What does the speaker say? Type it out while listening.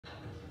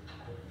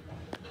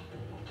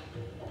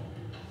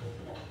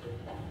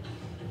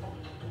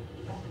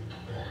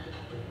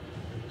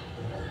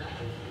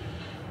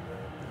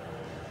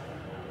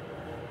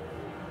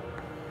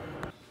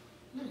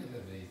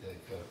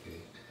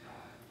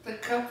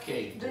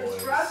cupcake boys.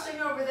 There's frosting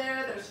over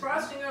there, there's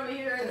frosting over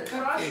here, there's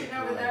frosting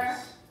over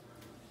there.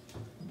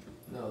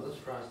 No, there's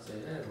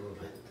frosting there a little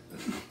bit.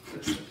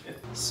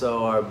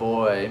 So our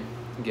boy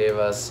gave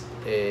us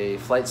a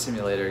flight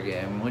simulator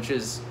game, which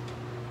is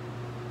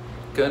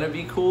gonna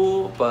be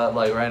cool, but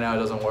like right now it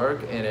doesn't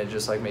work and it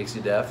just like makes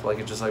you deaf. Like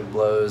it just like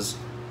blows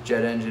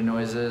jet engine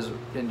noises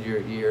into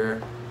your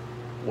ear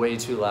way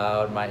too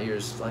loud. My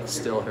ears like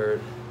still hurt.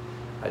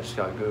 I just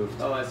got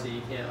goofed. Oh, I see.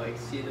 You can't like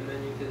see the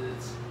menu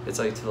because it's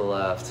like to the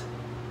left.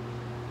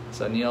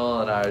 So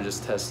Neil and I are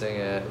just testing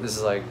it. This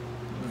is like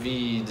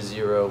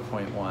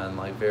V0.1,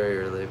 like very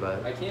early,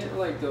 but I can't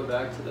like go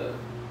back to the.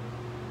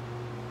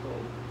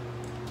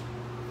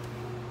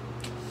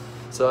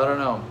 So I don't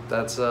know.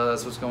 That's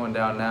what's going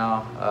down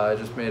now. I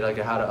just made like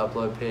a how to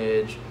upload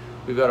page.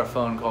 We've got a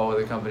phone call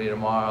with a company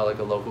tomorrow, like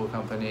a local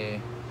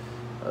company.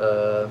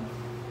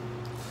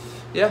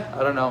 Yeah,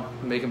 I don't know.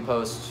 Making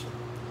posts,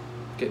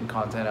 getting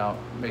content out,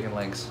 making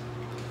links.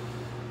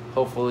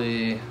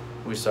 Hopefully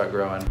we start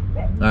growing.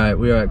 All right,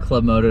 we are at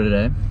Club Moto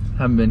today.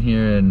 Haven't been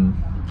here in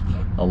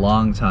a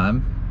long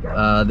time.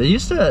 They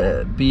used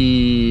to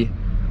be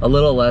a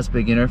little less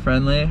beginner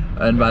friendly,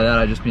 and by that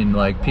I just mean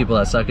like people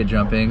that suck at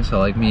jumping, so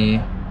like me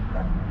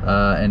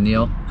and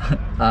Neil.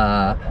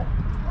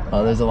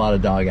 Oh, there's a lot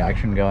of dog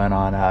action going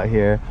on out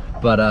here,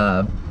 but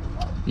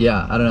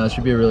yeah, I don't know, it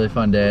should be a really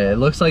fun day. It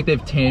looks like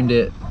they've toned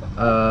it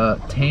down.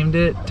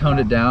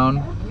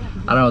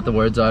 I don't know what the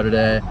words are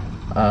today,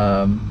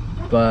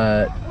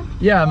 but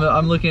yeah,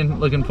 I'm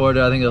looking forward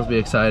to it. I think it'll be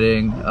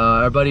exciting.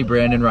 Our buddy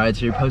Brandon rides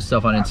here, posts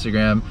stuff on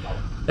Instagram.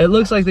 It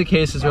looks like the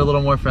cases are a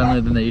little more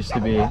friendly than they used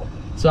to be,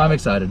 so I'm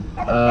excited.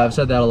 I've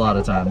said that a lot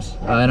of times,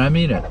 and I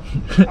mean it.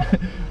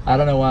 I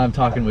don't know why I'm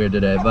talking weird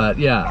today, but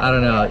yeah, I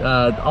don't know.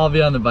 I'll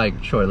be on the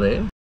bike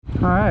shortly.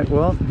 All right,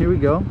 well, here we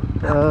go.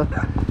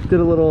 Did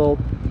a little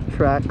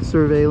track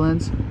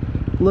surveillance.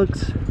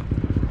 Looks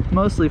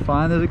mostly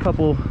fine. There's a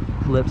couple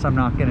flips I'm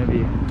not gonna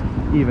be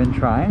even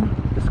trying.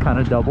 Just kind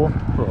of double,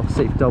 a little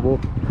safe double.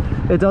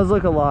 It does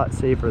look a lot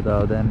safer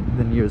though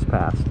than years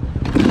past.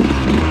 I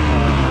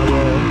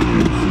will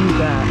see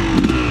that.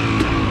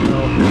 So,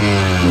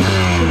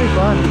 should be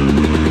fun.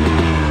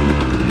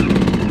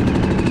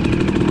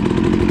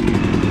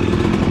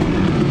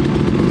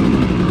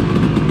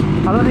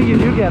 I don't think you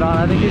do get on.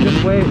 I think you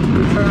just wait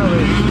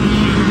eternally.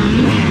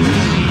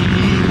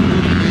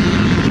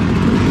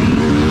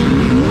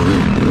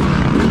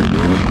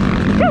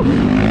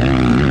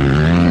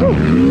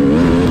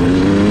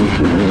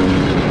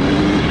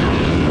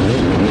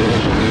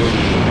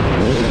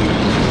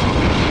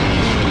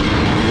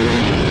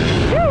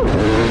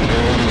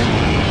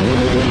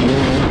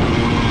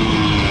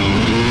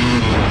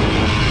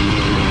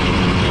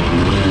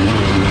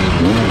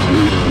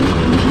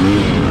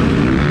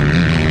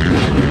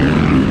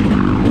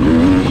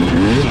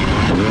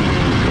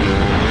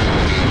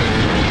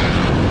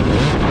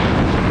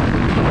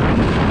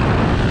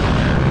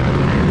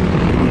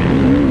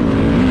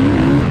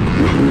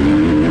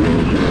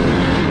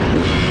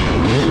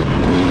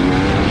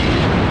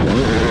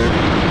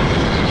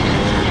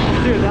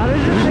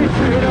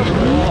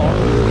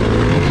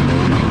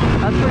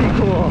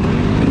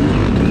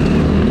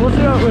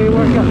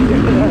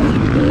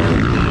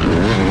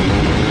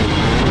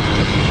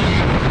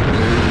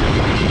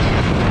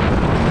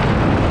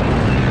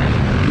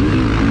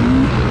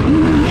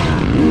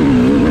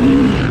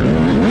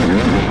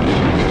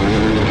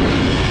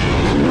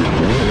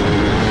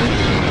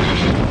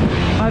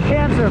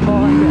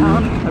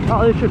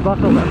 Probably should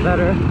buckle them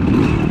better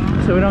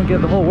so we don't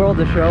give the whole world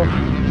a show.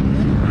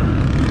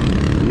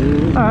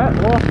 Alright,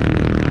 well,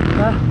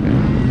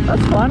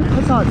 that's fun.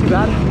 That's not too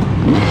bad.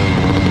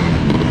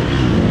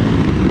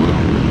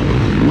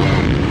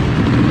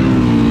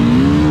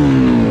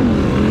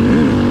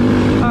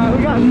 Alright,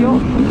 we got fuel.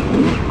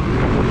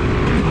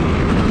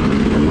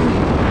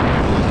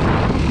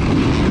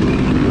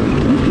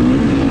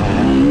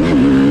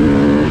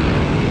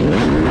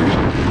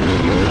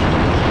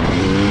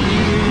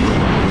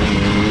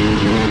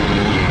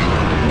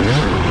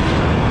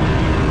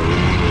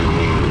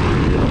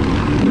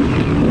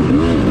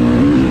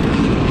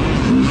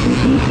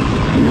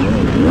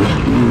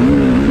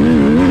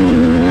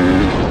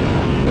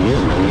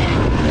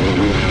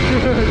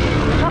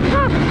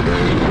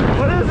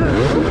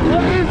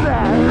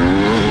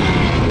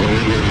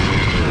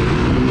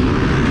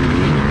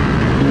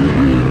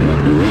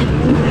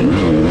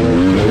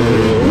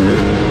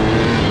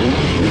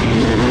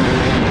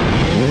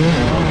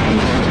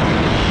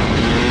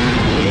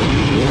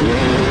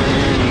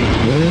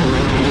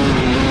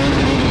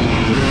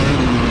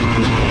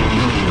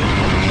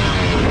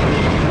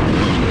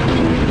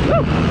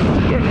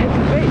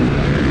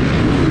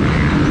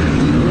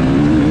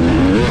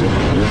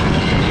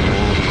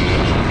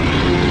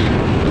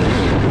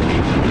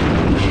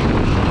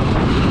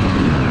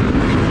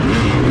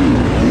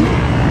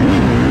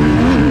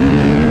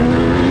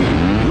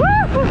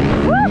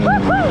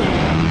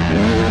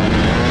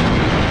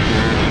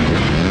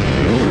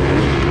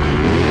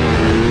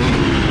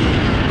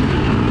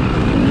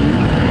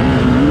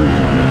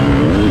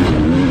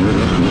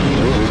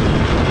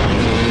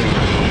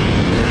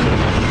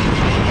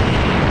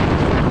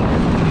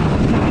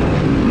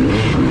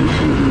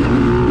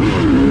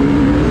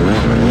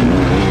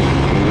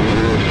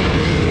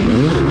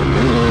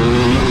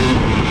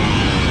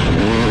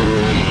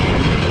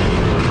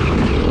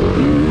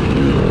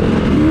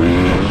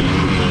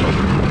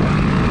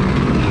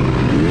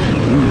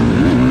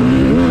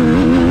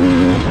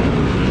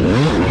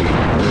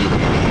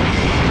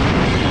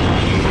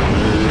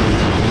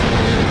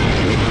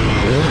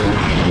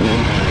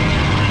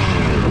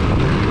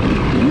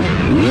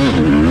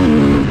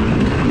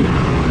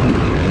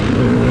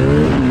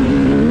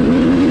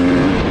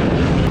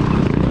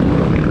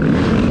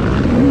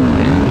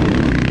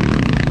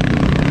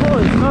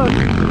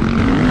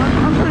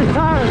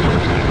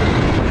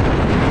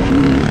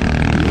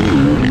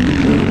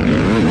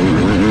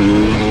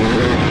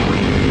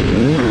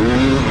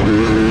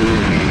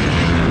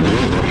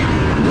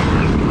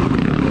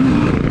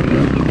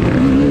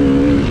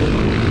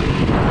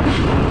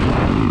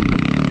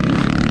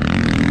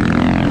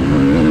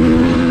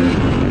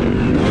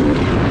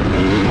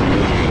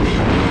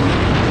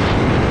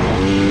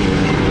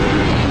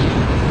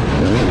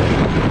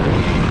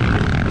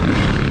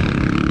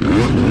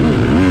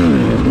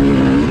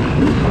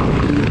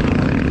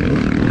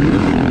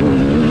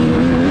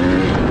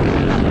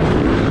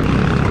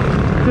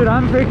 Dude,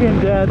 I'm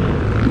freaking dead.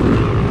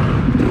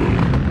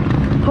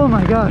 Oh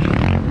my gosh.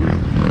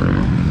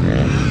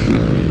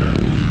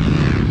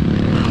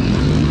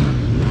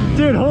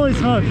 Dude, holy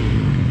smokes.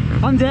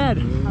 I'm dead.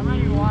 I'm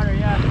running water,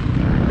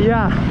 yeah.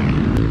 Yeah.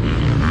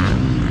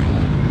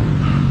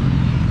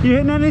 You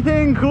hitting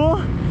anything cool?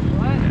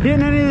 What?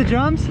 Hitting any of the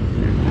jumps?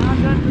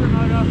 I'm done for the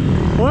moto.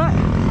 What?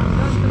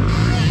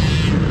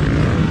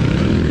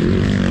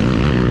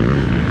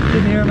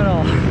 Didn't hear him at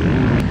all.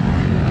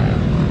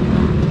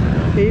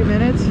 8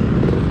 minutes?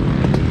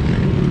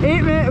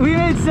 8 minutes? We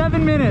made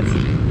 7 minutes.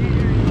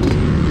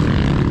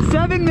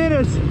 7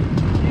 minutes.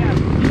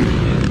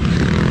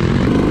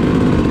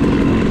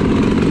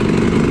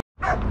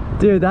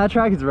 Dude, that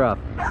track is rough.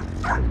 It's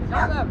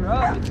not that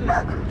rough, it's just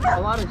a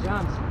lot of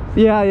jumps.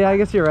 Yeah, I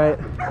guess you're right.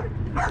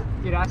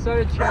 Dude, I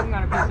started treading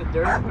on a piece of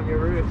dirt from your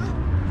roof.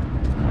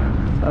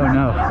 Oh I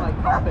no.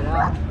 like pop it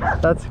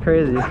out. That's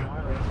crazy.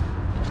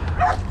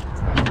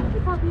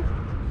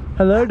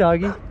 Hello,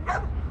 doggy.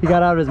 He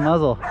got out his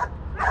muzzle.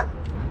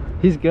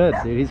 He's good,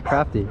 dude. He's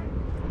crafty.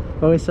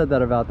 Always said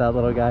that about that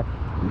little guy.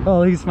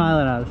 Oh, he's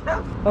smiling at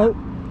us. Oh,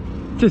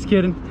 just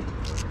kidding.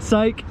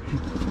 Psych.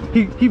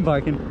 He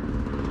barking.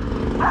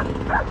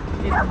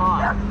 It's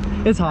hot.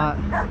 It's hot.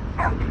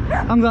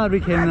 I'm glad we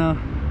came though.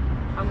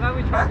 I'm glad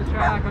we tried the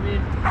track. I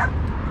mean,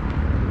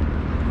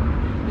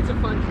 it's a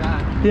fun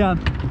track. Yeah.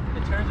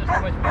 The turns are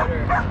so much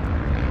better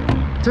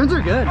Turns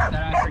are good.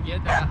 that I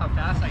forget that how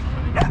fast I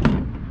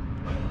can.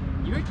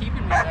 You were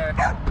keeping me there.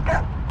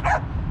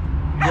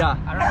 Yeah.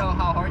 I don't know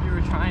how hard you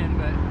were trying,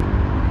 but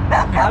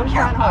I was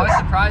trying I hard. was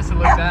surprised to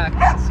look back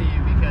and see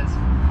you because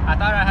I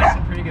thought I had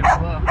some pretty good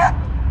flow.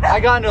 I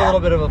got into a little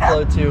bit of a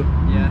flow too.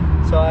 Yeah.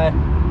 So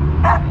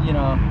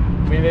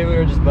maybe we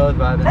were just both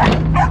vibing.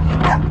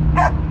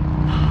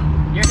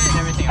 You're hitting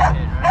everything I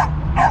hit, right?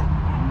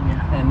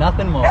 Yeah. And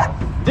nothing more.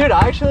 Dude,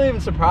 I actually am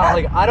surprised.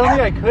 Like, I don't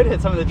think I could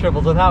hit some of the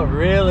triples without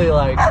really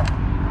like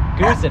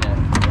goosing it.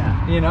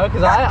 Yeah. You know,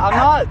 because I'm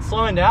not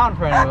slowing down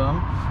for any of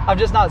them. I'm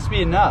just not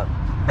speeding up.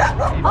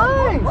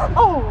 Hi!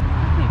 Oh!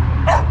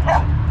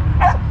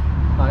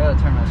 I gotta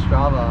turn my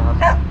Strava off.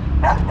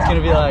 It's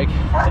gonna be like...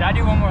 Did I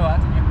do one more lap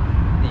than you?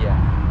 Yeah.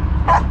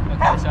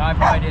 Okay, so I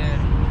probably did 8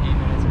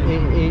 minutes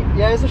maybe.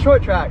 Yeah, it's a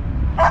short track.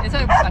 It's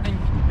like, I think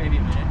maybe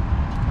a minute.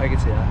 I can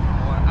see that.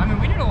 I mean,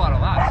 we did a lot of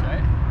laps,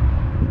 right?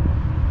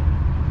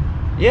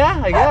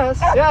 Yeah, I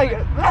guess. Yeah,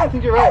 I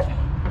think you're right.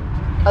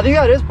 I think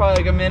that is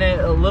probably like a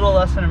minute, a little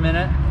less than a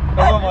minute. A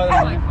little more than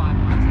a Like minute. 5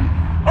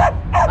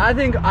 laps. I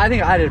think I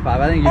did 5.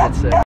 I think you did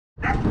 6.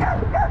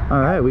 All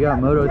right, we got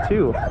Moto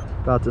 2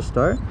 about to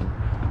start.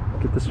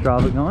 Get the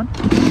Strava going.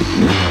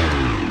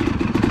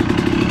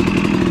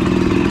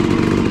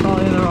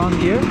 Probably in the wrong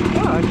gear.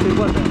 Oh, actually it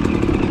wasn't.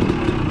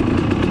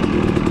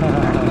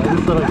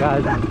 This little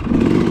guy's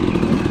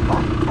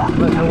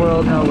letting the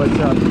world know what's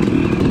up.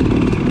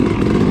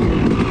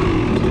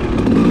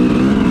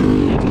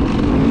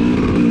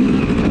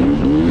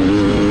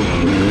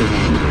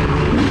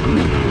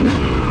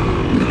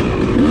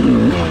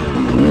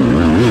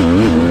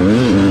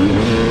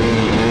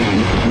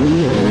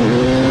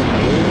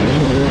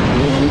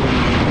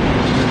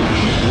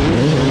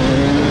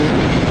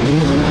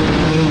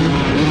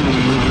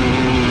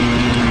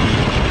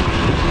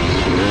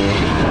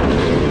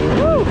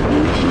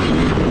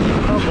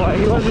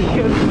 He wasn't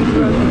kidding. He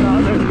wasn't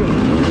out there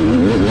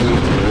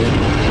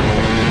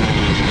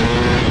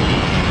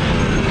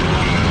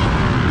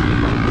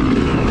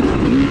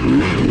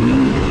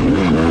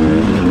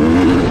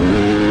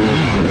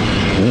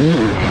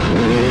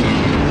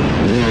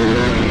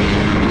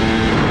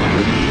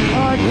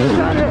Oh, I just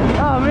got it.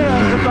 Oh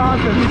man, that's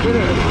awesome. He did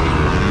it.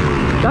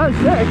 That was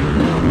sick.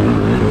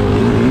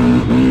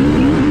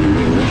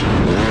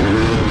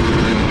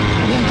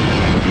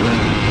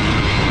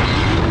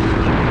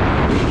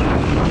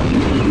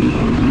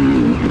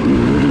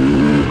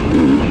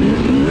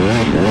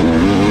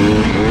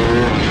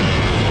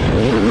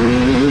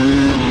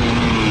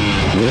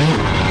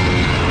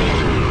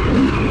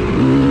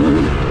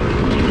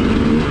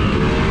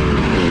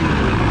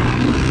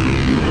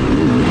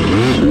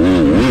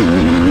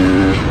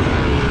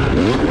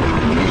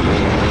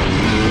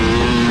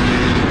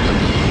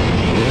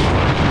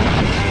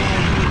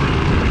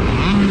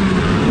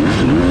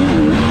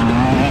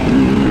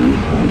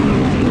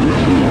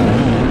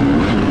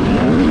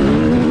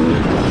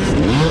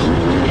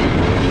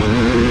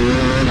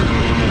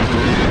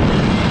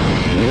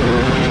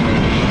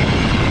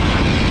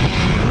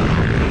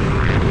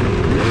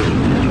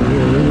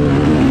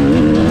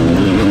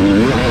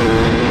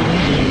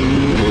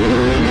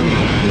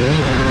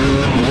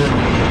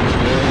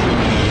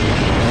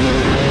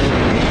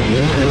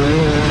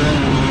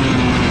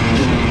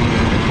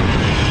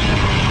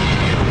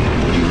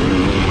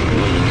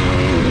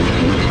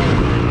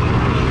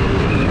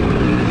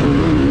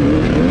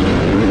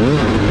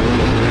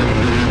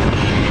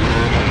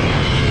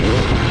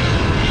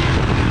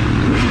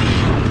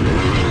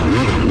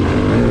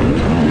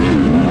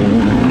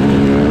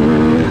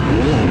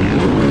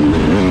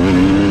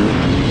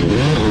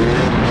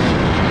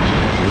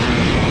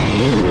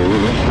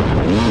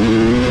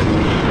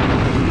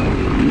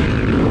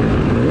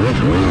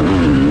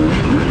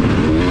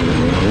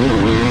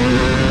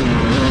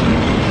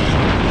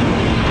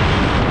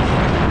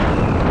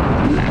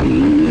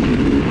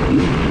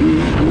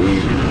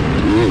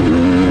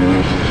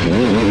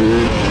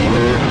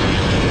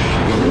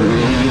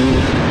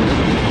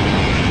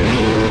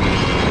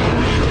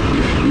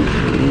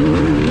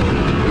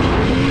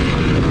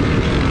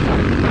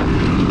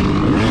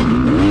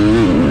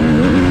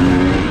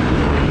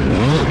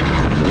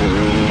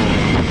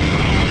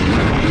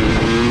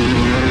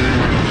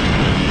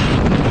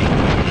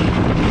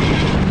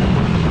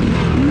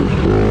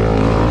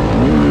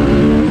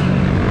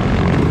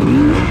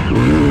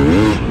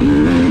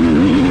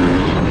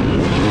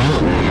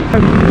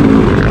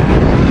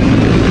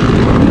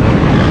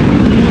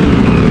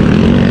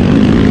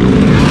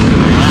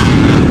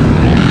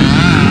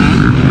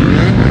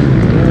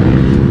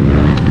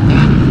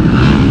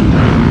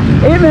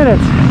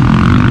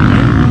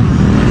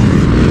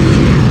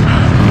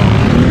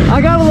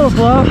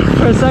 flow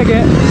for a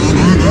second.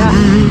 Yeah.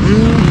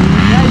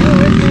 Yeah, you were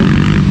with me.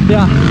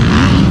 Yeah.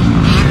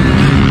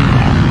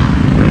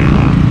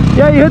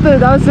 Yeah, you hit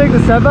that was sick, the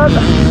step up?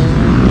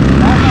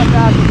 That's not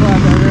fast as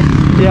left ever.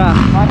 Yeah. I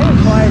hit it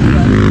twice,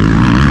 but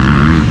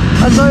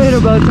I saw you hit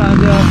it both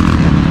times, yeah.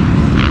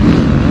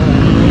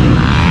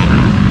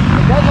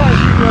 it does want to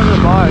shoot you over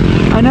the bar.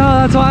 I know,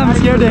 that's why I'm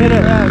scared to hit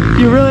it.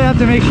 You really have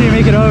to make sure you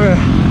make it over.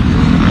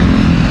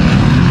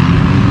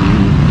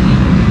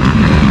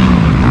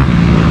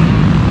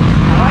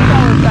 I like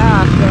that we're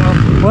fast, though.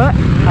 What?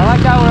 I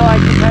like that we're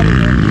like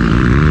competitive.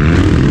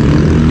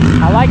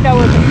 I like that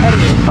we're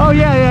competitive. Oh,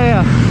 yeah,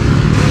 yeah, yeah.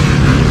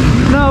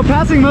 No,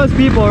 passing most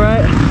people,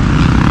 right? I'm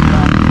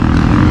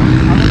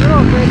a little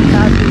afraid to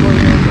pass people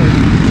here because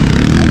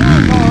I know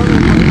it's all over the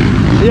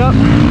place. Yep.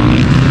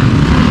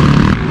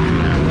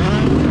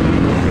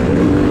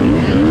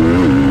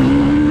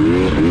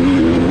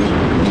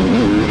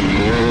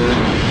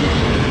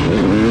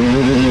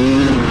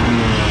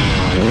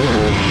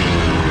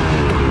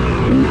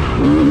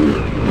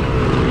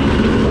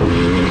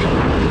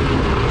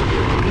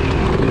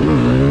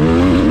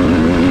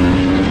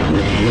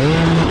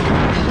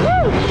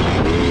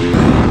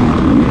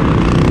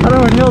 I don't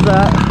know where Neil's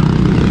at.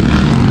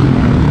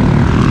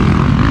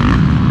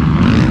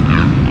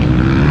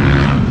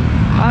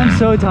 I'm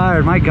so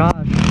tired, my gosh.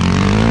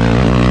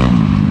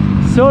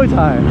 So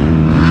tired.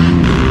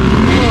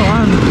 Oh,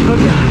 I'm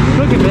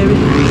cooking, baby.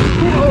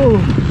 Oh,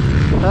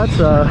 that's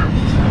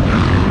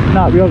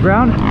not real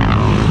ground.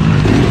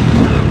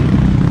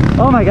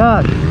 Oh my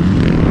god.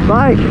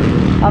 Bike,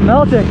 I'm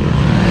melting.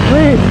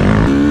 Please.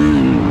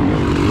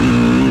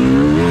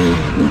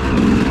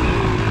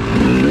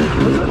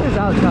 Look at this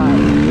outside.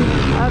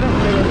 I haven't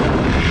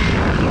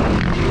really.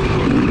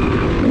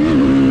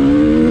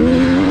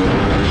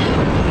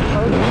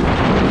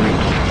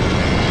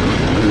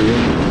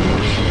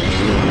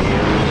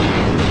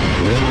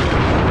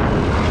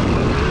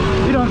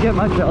 You don't get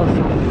much else.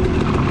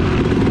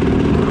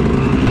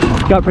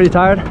 Got pretty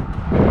tired?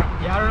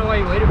 Yeah, I don't know why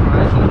you waited for me.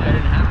 I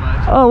didn't have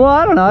much. Oh, well,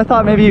 I don't know. I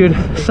thought maybe you'd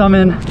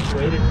summon Just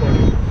waited for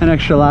me. an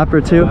extra lap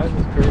or two. I was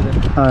just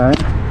cruising. Alright.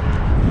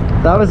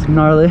 That was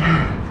gnarly.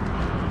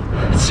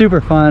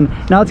 Super fun.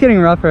 Now it's getting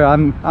rougher.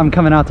 I'm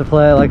coming out to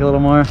play like a little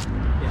more.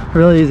 Yeah.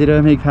 Really easy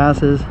to make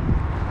passes. I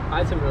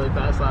had some really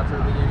fast laps at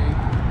the beginning,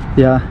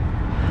 Yeah.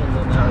 and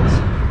then that was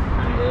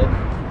kind of it.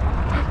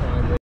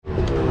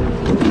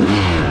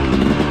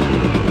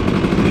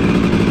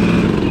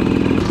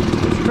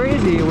 It's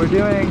crazy. We're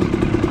doing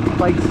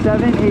like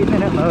 7-8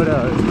 minute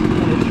motos.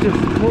 And it's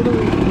just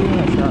totally eating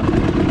us up.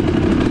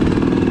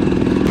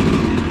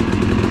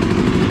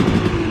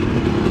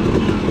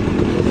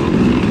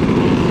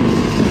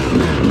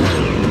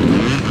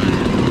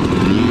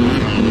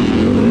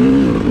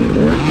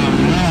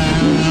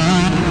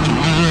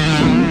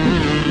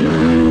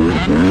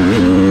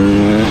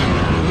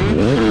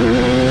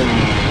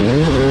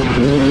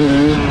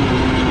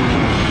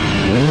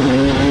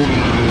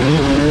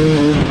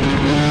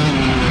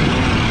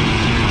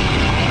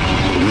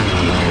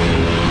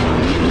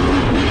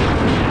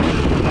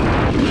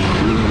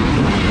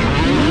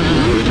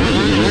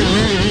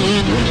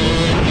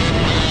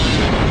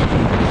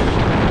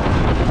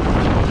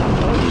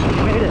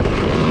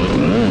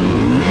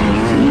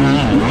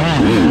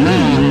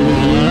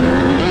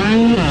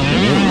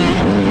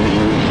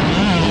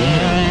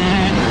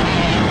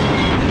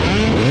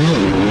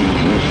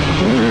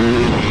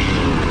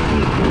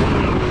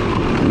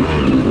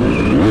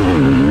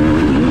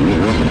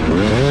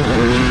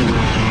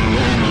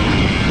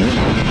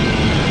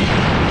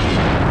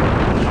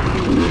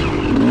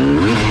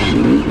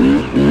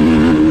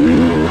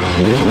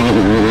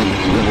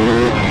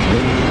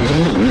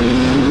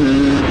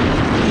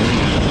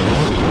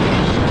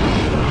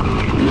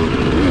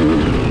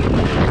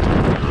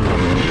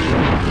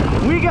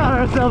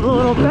 Ourselves a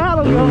little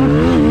battle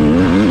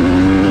going.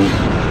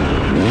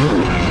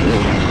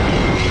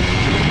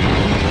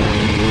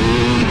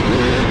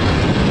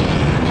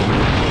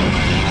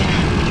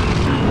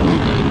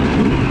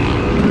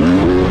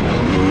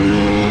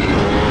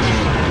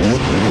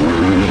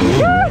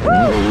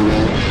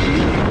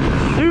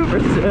 Super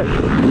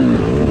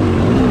sick.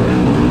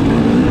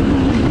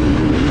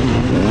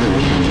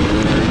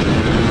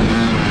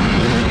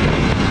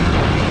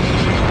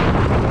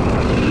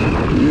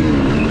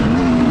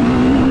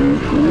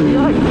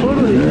 Like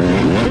totally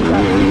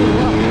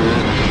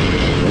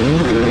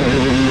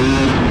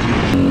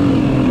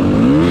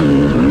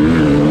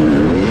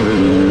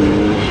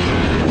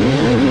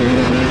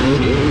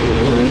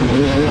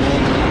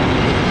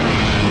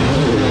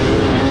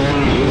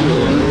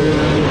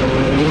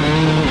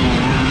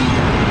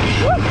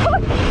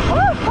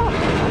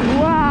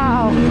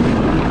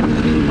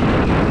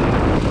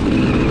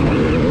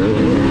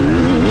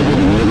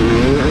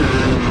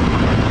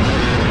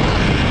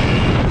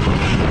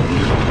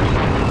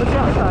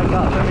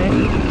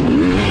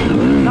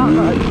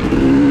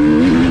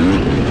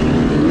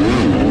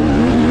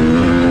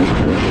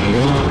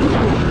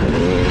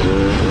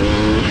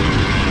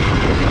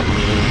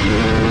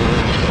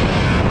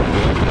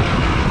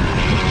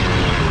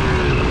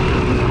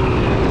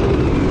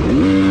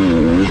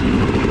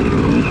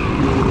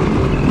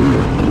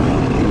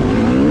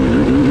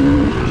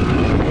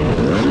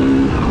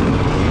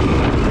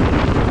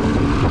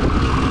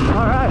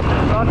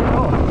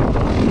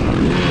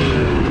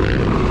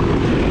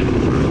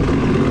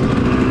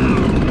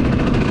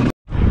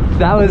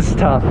That was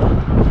tough.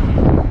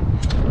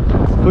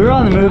 We were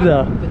on the move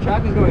though. The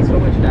track is going so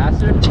much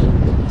faster.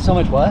 So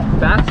much what?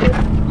 Faster.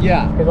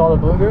 Yeah. Because all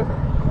the blue group.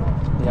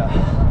 Yeah.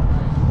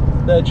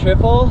 The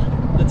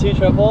two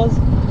triples,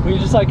 we were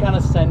just like kind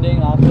of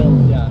sending off the,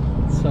 yeah,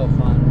 it's so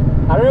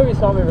fun. I don't know if you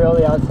saw me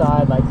really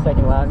outside, like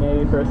second lap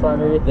maybe, first lap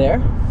maybe. There?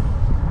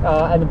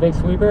 At the big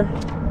sweeper.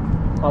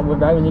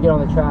 Right when you get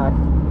on the track.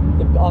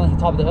 On the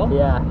top of the hill?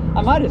 Yeah.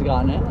 I might have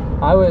gotten it.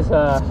 I was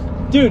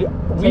dude,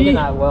 taking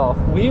that well.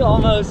 We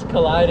almost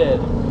collided.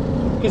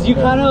 Because you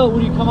kind of,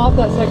 when you come off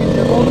that second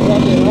triple,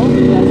 up the hill,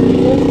 that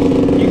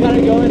sweeper, you kind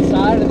of go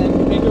inside and then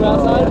pinker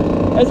outside.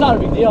 Yeah. It's not a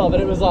big deal, but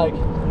it was like,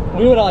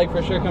 we would have like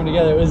for sure come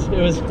together. It was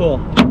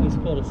cool. It was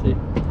cool to see.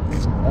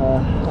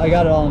 I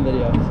got it all on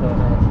video,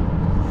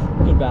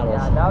 so good battles.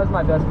 Yeah, that was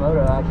my best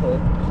moto actually.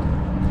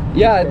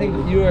 Yeah, I think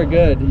you were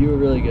good. You were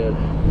really good.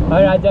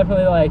 I mean, I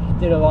definitely like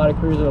did a lot of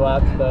cruiser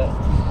laps, but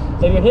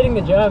if you're hitting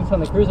the jumps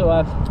on the cruiser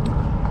laps,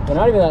 they're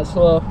not even that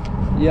slow.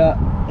 Yeah,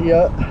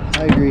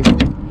 I agree.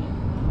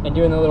 And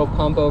doing the little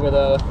pump over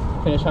the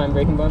finish line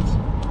braking bumps.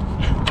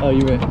 Oh,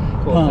 you were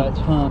cool pump,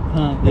 touch.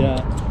 Pump,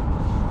 yeah.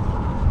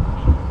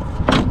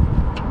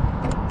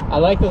 I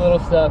like the little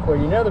stuff where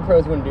you know the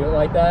pros wouldn't do it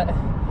like that,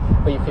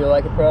 but you feel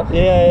like a pro.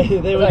 Yeah,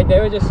 they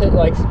would just hit,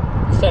 like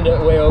send it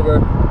way over.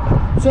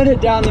 Send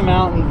it down the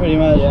mountain pretty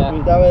much. Yeah.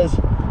 That was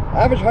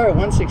average heart at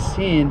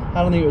 116.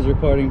 I don't think it was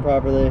recording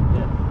properly.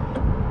 Yeah.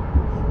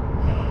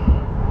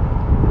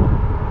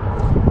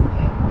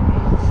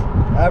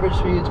 Average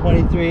speed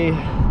 23.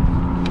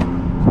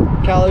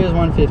 Calories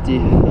 150.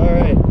 All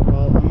right.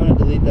 Well, I'm gonna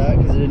delete that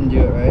because I didn't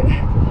do it right.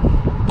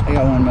 I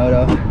got one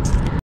moto.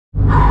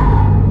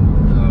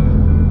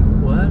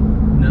 What?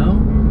 No?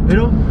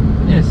 Middle?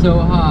 It's so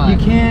hot. You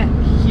can't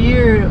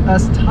hear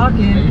us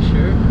talking. Are you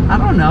sure? I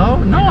don't know.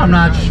 No, I'm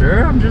not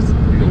sure. I'm just.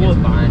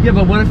 It's fine. Yeah,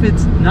 but what if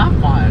it's not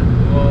fine?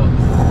 Well,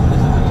 this is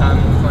the time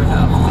we'll find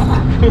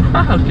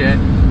out. Okay.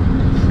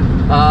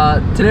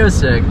 Today was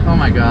sick. Oh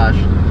my gosh.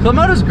 Club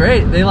Moto's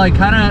great. They like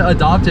kind of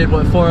adopted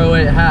what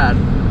 408 had.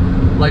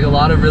 Like a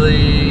lot of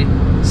really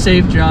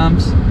safe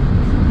jumps.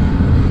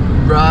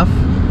 Rough.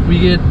 We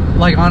get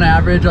like on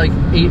average like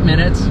 8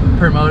 minutes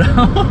per moto.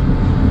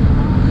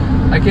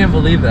 I can't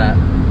believe that.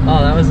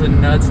 Oh, that was a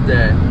nuts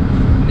day.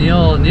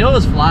 Neil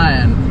was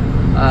flying.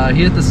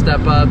 He hit the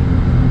step up.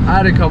 I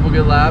had a couple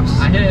good laps.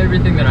 I hit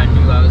everything that I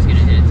knew I was gonna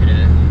hit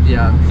today.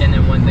 Yeah. And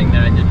then one thing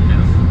that I didn't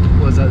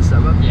know. Was that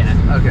step up? Yeah.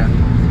 Okay.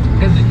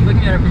 Because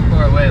looking at it from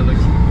far away, it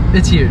looks.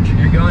 It's huge.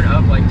 You're going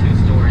up like 2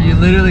 stories. You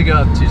literally go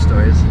up 2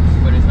 stories.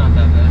 But it's not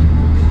that bad.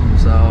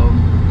 So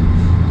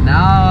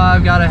now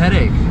I've got a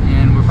headache,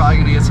 and we're probably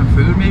gonna get some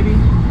food, maybe.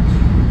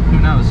 Who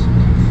knows?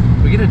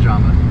 We get a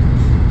drama.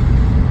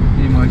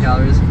 You need more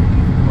calories?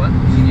 What?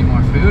 You need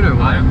more food or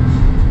what?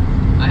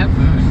 I have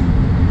food.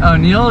 Oh,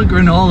 Neil ate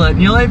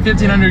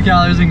 1,500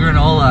 calories in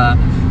granola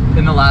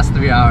in the last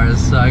 3 hours.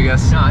 So I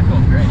guess. No, I feel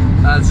great.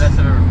 That's the best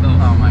I've ever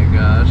felt. Oh my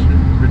gosh,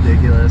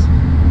 ridiculous.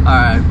 All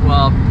right,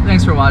 well,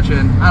 thanks for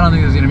watching. I don't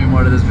think there's gonna be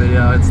more to this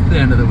video. It's the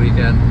end of the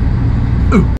weekend. Ooh.